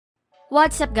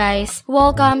What's up guys,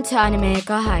 welcome to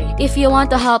AnimeKouhai. If you want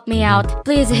to help me out,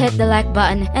 please hit the like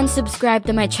button and subscribe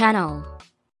to my channel.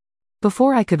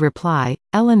 Before I could reply,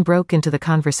 Ellen broke into the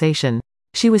conversation.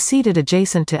 She was seated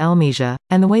adjacent to Elmesia,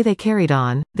 and the way they carried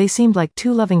on, they seemed like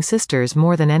two loving sisters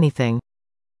more than anything.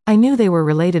 I knew they were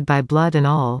related by blood and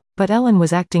all, but Ellen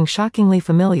was acting shockingly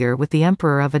familiar with the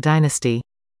emperor of a dynasty.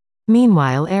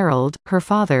 Meanwhile Errol, her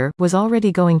father, was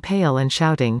already going pale and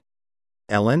shouting.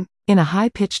 Ellen? In a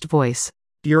high-pitched voice.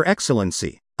 Your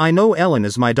Excellency, I know Ellen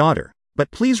is my daughter,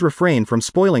 but please refrain from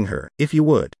spoiling her, if you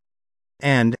would.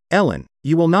 And, Ellen,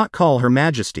 you will not call her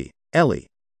Majesty, Ellie.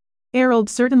 Errol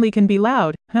certainly can be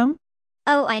loud, Oh,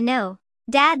 I know.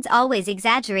 Dad's always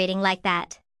exaggerating like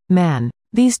that. Man,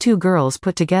 these two girls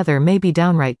put together may be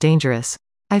downright dangerous.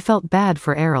 I felt bad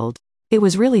for Errol. It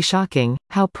was really shocking,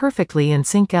 how perfectly in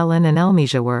sync Ellen and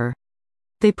Elmesia were.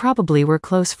 They probably were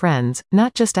close friends,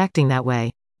 not just acting that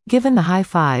way. Given the high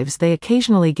fives they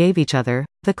occasionally gave each other,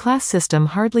 the class system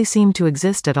hardly seemed to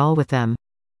exist at all with them.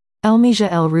 Elmesia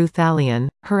Elru Thalion,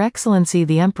 Her Excellency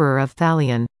the Emperor of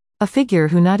Thalion, a figure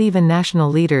who not even national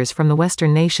leaders from the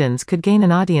Western nations could gain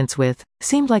an audience with,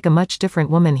 seemed like a much different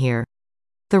woman here.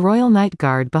 The Royal Night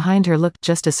Guard behind her looked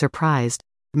just as surprised.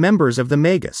 Members of the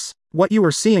Magus, what you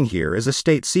are seeing here is a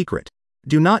state secret.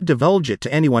 Do not divulge it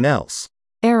to anyone else.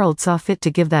 Errol saw fit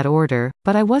to give that order,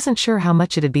 but I wasn't sure how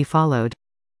much it'd be followed.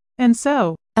 And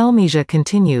so, Elmesia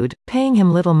continued, paying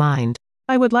him little mind.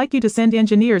 I would like you to send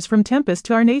engineers from Tempest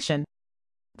to our nation.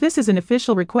 This is an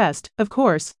official request, of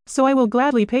course, so I will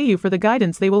gladly pay you for the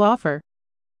guidance they will offer.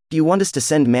 Do you want us to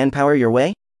send manpower your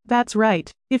way? That's right.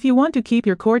 If you want to keep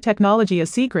your core technology a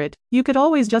secret, you could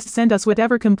always just send us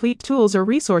whatever complete tools or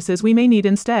resources we may need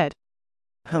instead.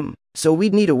 So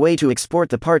we'd need a way to export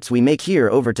the parts we make here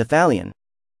over to Thalion.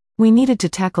 We needed to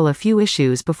tackle a few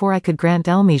issues before I could grant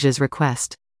Elmesia's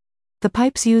request. The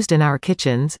pipes used in our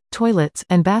kitchens, toilets,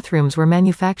 and bathrooms were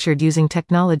manufactured using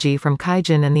technology from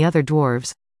Kaijin and the other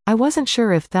dwarves. I wasn't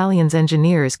sure if Thalion's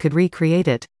engineers could recreate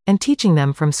it, and teaching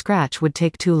them from scratch would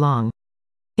take too long.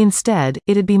 Instead,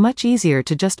 it'd be much easier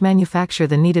to just manufacture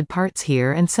the needed parts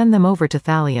here and send them over to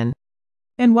Thalion.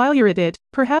 And while you're at it,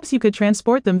 perhaps you could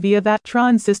transport them via that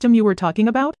Tron system you were talking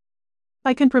about?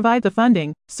 I can provide the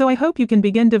funding, so I hope you can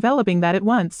begin developing that at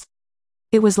once.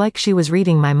 It was like she was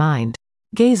reading my mind.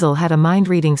 Gazel had a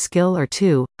mind-reading skill or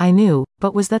two, I knew,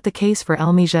 but was that the case for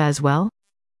Elmesia as well?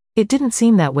 It didn't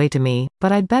seem that way to me,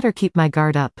 but I'd better keep my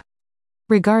guard up.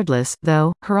 Regardless,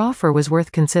 though, her offer was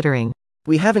worth considering.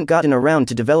 We haven't gotten around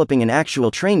to developing an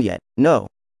actual train yet, no.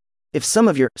 If some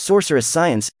of your sorceress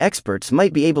science experts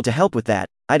might be able to help with that,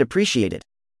 I'd appreciate it.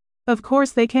 Of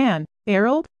course they can.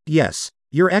 Errol? Yes,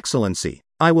 Your Excellency,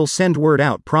 I will send word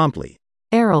out promptly.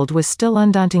 Errol was still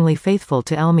undauntingly faithful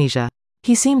to Elmesia.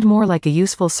 He seemed more like a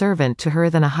useful servant to her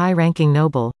than a high-ranking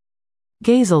noble.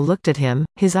 Gazel looked at him,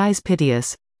 his eyes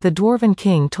piteous. The Dwarven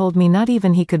King told me not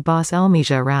even he could boss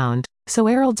Elmesia around, so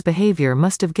Errol's behavior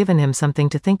must have given him something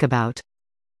to think about.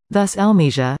 Thus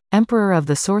Elmesia, Emperor of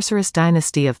the Sorceress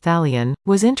Dynasty of Thalion,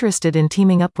 was interested in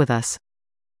teaming up with us.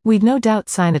 We'd no doubt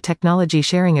sign a technology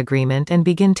sharing agreement and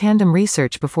begin tandem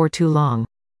research before too long.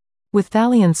 With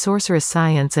Thalion's sorceress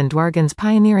science and Dwargen's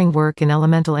pioneering work in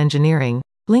elemental engineering,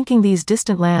 linking these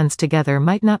distant lands together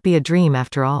might not be a dream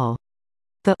after all.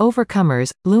 The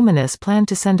overcomers Luminous planned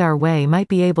to send our way might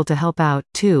be able to help out,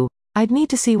 too. I'd need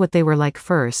to see what they were like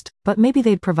first, but maybe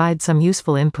they'd provide some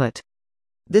useful input.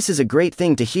 This is a great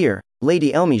thing to hear,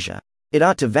 Lady Elmesia. It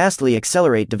ought to vastly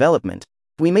accelerate development.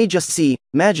 We may just see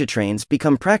Magitrains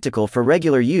become practical for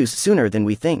regular use sooner than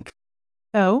we think.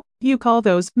 Oh, you call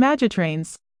those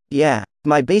Magitrains? Yeah,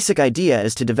 my basic idea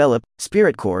is to develop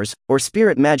spirit cores, or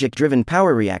spirit magic-driven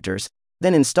power reactors,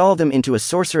 then install them into a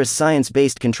sorceress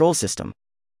science-based control system.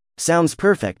 Sounds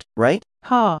perfect, right?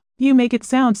 Ha, you make it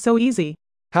sound so easy.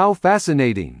 How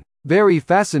fascinating. Very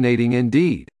fascinating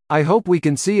indeed. I hope we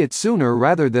can see it sooner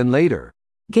rather than later.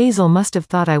 Gazel must have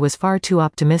thought I was far too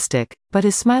optimistic, but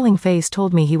his smiling face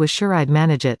told me he was sure I'd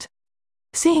manage it.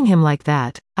 Seeing him like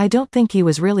that, I don't think he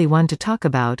was really one to talk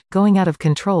about going out of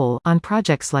control on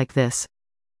projects like this.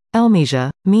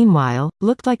 Elmesia, meanwhile,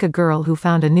 looked like a girl who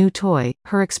found a new toy,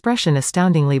 her expression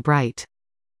astoundingly bright.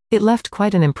 It left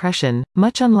quite an impression,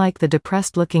 much unlike the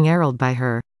depressed-looking Errol by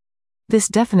her. This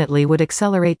definitely would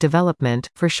accelerate development,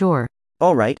 for sure.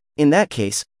 Alright, in that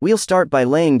case, we'll start by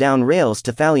laying down rails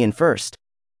to Thalion first.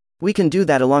 We can do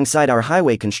that alongside our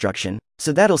highway construction,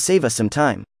 so that'll save us some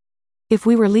time. If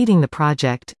we were leading the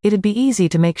project, it'd be easy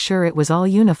to make sure it was all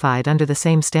unified under the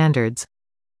same standards.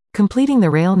 Completing the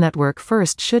rail network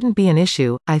first shouldn't be an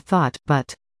issue, I thought,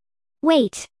 but...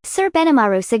 Wait, Sir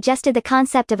Benimaru suggested the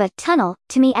concept of a tunnel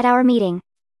to me at our meeting.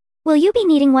 Will you be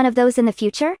needing one of those in the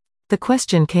future? The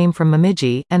question came from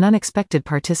Momiji, an unexpected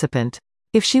participant.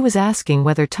 If she was asking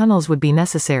whether tunnels would be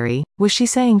necessary, was she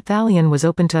saying Thalion was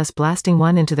open to us blasting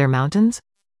one into their mountains?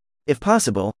 If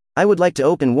possible, I would like to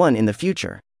open one in the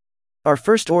future. Our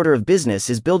first order of business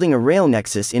is building a rail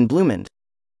nexus in Bloomend.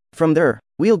 From there,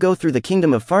 we'll go through the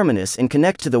Kingdom of Farminus and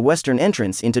connect to the western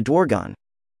entrance into Dwargon.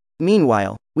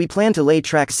 Meanwhile, we plan to lay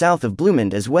track south of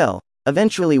Bloomend as well,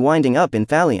 eventually winding up in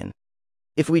Thalion.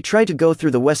 If we try to go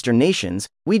through the western nations,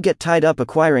 we'd get tied up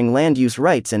acquiring land use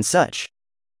rights and such.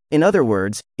 In other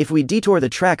words, if we detour the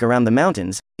track around the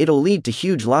mountains, it'll lead to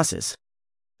huge losses.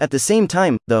 At the same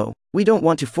time, though, we don't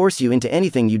want to force you into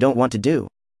anything you don't want to do.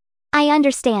 I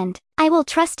understand. I will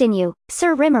trust in you,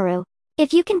 Sir Rimuru.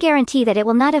 If you can guarantee that it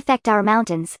will not affect our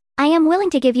mountains, I am willing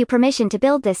to give you permission to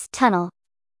build this tunnel.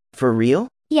 For real?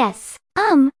 Yes.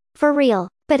 For real.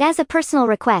 But as a personal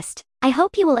request, I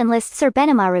hope you will enlist Sir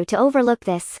Benimaru to overlook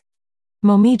this.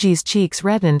 Momiji's cheeks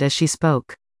reddened as she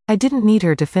spoke. I didn't need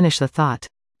her to finish the thought.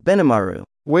 Benimaru.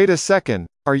 Wait a second,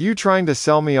 are you trying to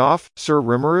sell me off, Sir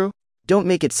Rimuru? Don't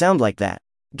make it sound like that.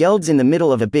 Geld's in the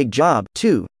middle of a big job,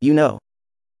 too, you know.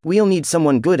 We'll need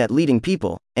someone good at leading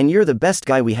people, and you're the best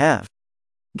guy we have.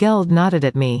 Geld nodded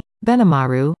at me.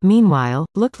 Benimaru, meanwhile,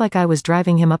 looked like I was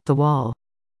driving him up the wall.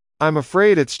 I'm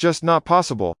afraid it's just not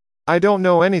possible. I don't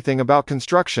know anything about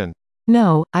construction.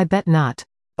 No, I bet not.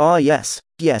 Ah yes,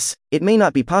 it may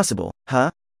not be possible,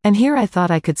 huh? And here I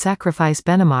thought I could sacrifice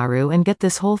Benimaru and get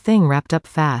this whole thing wrapped up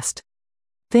fast.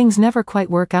 Things never quite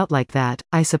work out like that,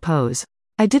 I suppose.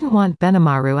 I didn't want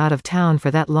Benimaru out of town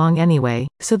for that long anyway,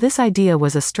 so this idea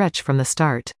was a stretch from the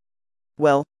start.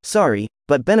 Well, sorry,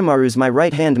 but Benimaru's my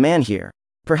right-hand man here.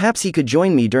 Perhaps he could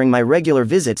join me during my regular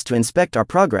visits to inspect our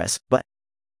progress, but...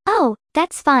 Oh,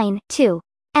 that's fine, too.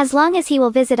 As long as he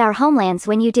will visit our homelands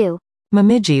when you do.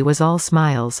 Momiji was all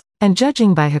smiles, and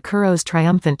judging by Hakuro's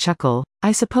triumphant chuckle,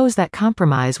 I suppose that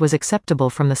compromise was acceptable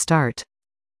from the start.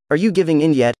 Are you giving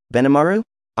in yet, Benimaru?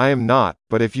 I am not,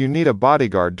 but if you need a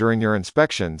bodyguard during your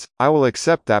inspections, I will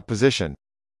accept that position.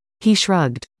 He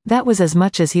shrugged. That was as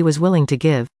much as he was willing to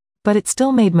give. But it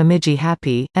still made Momiji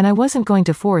happy, and I wasn't going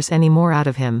to force any more out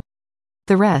of him.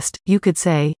 The rest, you could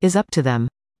say, is up to them.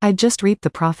 I'd just reap the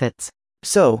profits.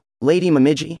 So, Lady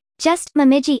Momiji? Just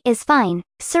Momiji is fine,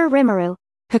 Sir Rimuru.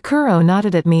 Hakuro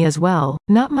nodded at me as well,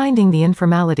 not minding the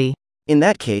informality. In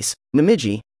that case,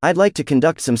 Momiji, I'd like to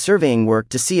conduct some surveying work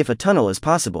to see if a tunnel is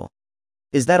possible.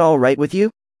 Is that all right with you?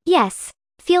 Yes.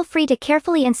 Feel free to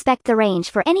carefully inspect the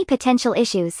range for any potential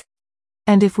issues.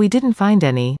 And if we didn't find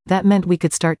any, that meant we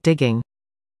could start digging.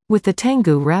 With the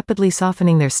Tengu rapidly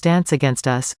softening their stance against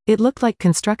us, it looked like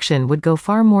construction would go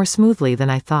far more smoothly than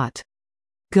I thought.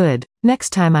 Good. Next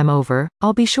time I'm over,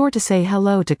 I'll be sure to say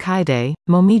hello to Kaide,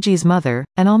 Momiji's mother,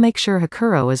 and I'll make sure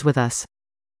Hakuro is with us.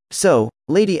 So,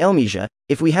 Lady Elmisia,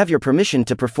 if we have your permission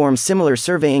to perform similar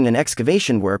surveying and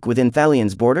excavation work within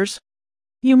Thalion's borders?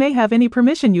 You may have any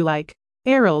permission you like.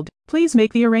 Errol, please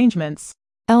make the arrangements.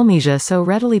 Elmisia so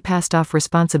readily passed off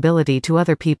responsibility to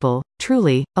other people,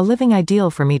 truly, a living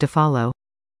ideal for me to follow.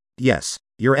 Yes,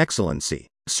 Your Excellency,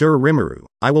 Sir Rimuru,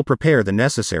 I will prepare the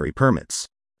necessary permits.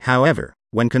 However,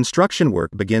 when construction work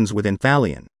begins within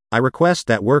Thalion, I request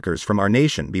that workers from our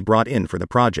nation be brought in for the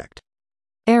project.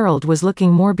 Errol was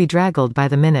looking more bedraggled by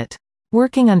the minute.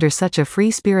 Working under such a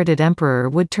free-spirited emperor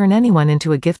would turn anyone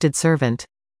into a gifted servant.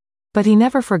 But he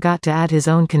never forgot to add his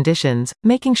own conditions,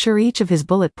 making sure each of his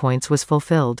bullet points was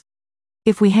fulfilled.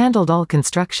 If we handled all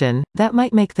construction, that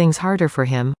might make things harder for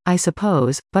him, I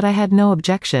suppose, but I had no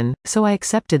objection, so I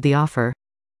accepted the offer.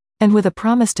 And with a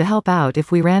promise to help out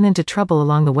if we ran into trouble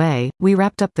along the way, we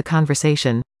wrapped up the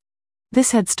conversation.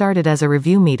 This had started as a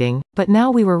review meeting, but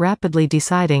now we were rapidly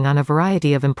deciding on a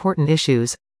variety of important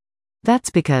issues.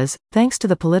 That's because, thanks to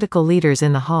the political leaders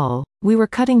in the hall, we were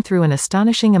cutting through an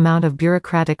astonishing amount of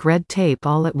bureaucratic red tape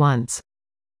all at once.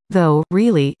 Though,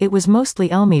 really, it was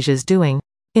mostly Elmisia's doing.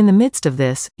 In the midst of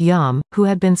this, Yam, who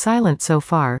had been silent so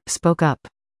far, spoke up.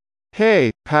 Hey,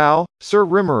 pal, Sir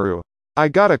Rimuru. I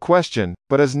got a question,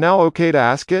 but is now okay to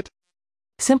ask it?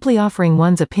 Simply offering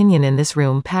one's opinion in this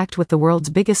room packed with the world's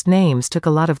biggest names took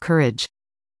a lot of courage.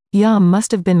 Yam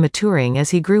must have been maturing as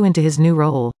he grew into his new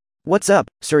role. What's up,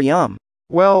 Sir Yam?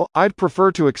 Well, I'd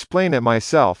prefer to explain it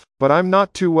myself, but I'm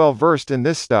not too well versed in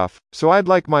this stuff, so I'd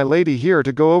like my lady here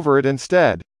to go over it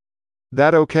instead.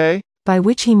 That okay? By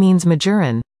which he means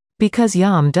Majoran. Because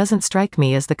Yam doesn't strike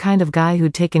me as the kind of guy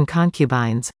who'd taken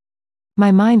concubines.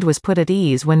 My mind was put at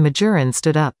ease when Majoran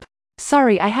stood up.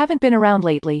 Sorry I haven't been around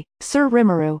lately, Sir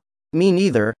Rimuru. Me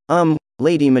neither,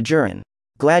 Lady Majoran.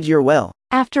 Glad you're well.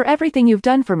 After everything you've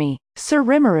done for me, Sir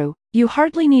Rimuru, you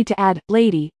hardly need to add,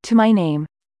 lady, to my name.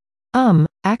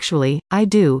 Actually, I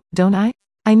do, don't I?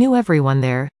 I knew everyone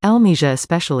there, Elmesia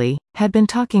especially, had been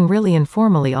talking really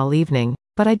informally all evening,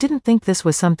 but I didn't think this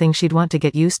was something she'd want to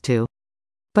get used to.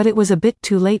 But it was a bit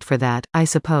too late for that, I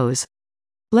suppose.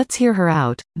 Let's hear her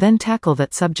out, then tackle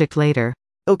that subject later.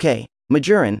 Okay,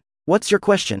 Majoran, what's your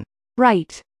question?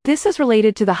 Right. This is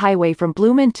related to the highway from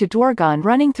Bloomend to Dwargon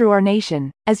running through our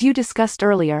nation, as you discussed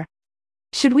earlier.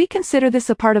 Should we consider this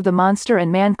a part of the Monster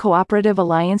and Man Cooperative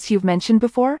Alliance you've mentioned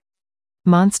before?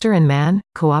 Monster and Man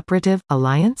Cooperative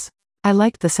Alliance? I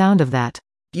liked the sound of that.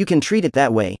 You can treat it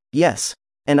that way, yes.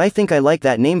 And I think I like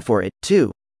that name for it,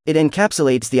 too. It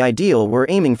encapsulates the ideal we're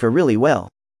aiming for really well.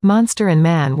 Monster and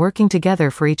man working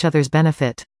together for each other's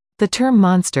benefit. The term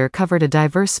monster covered a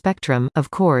diverse spectrum,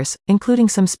 of course, including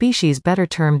some species better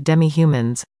termed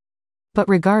demi-humans. But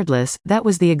regardless, that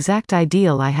was the exact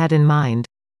ideal I had in mind.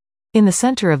 In the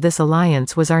center of this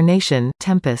alliance was our nation,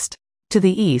 Tempest. To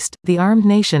the east, the armed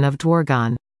nation of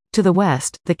Dwargon. To the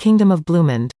west, the kingdom of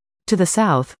Bloomend. To the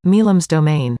south, Milam's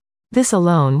domain. This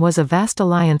alone was a vast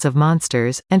alliance of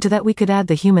monsters, and to that we could add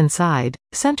the human side,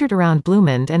 centered around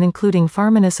Bloomend and including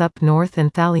Farminus up north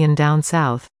and Thalion down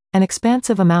south, an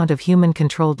expansive amount of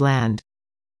human-controlled land.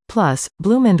 Plus,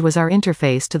 Bloomend was our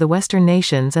interface to the western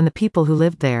nations and the people who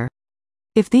lived there.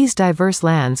 If these diverse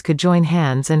lands could join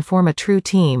hands and form a true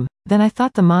team, then I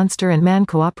thought the Monster and Man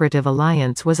Cooperative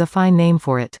Alliance was a fine name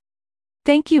for it.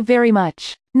 Thank you very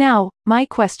much. Now, my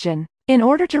question. In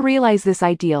order to realize this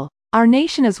ideal, our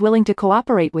nation is willing to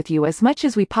cooperate with you as much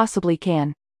as we possibly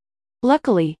can.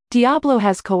 Luckily, Diablo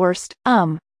has convinced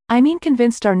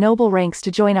our noble ranks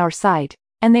to join our side,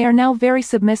 and they are now very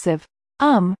submissive,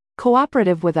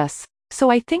 cooperative with us, so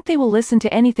I think they will listen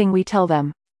to anything we tell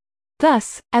them.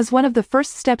 Thus, as one of the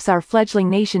first steps our fledgling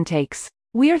nation takes,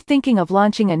 we are thinking of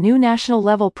launching a new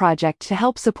national-level project to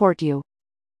help support you.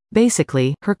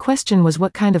 Basically, her question was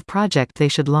what kind of project they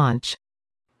should launch.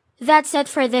 That's it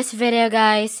for this video,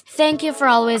 guys. Thank you for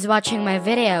always watching my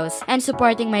videos and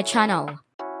supporting my channel.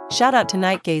 Shout out to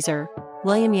Nightgazer,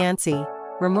 William Yancey,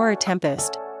 Rimuru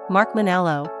Tempest, Mark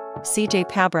Manello, CJ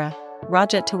Pabra,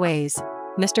 Rajat Taways,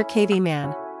 Mr. KV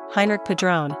Man, Heinrich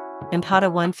Padron,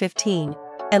 Impada 115,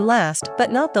 and last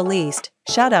but not the least,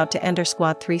 shout out to Ender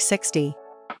Squad 360.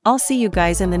 I'll see you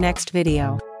guys in the next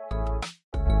video.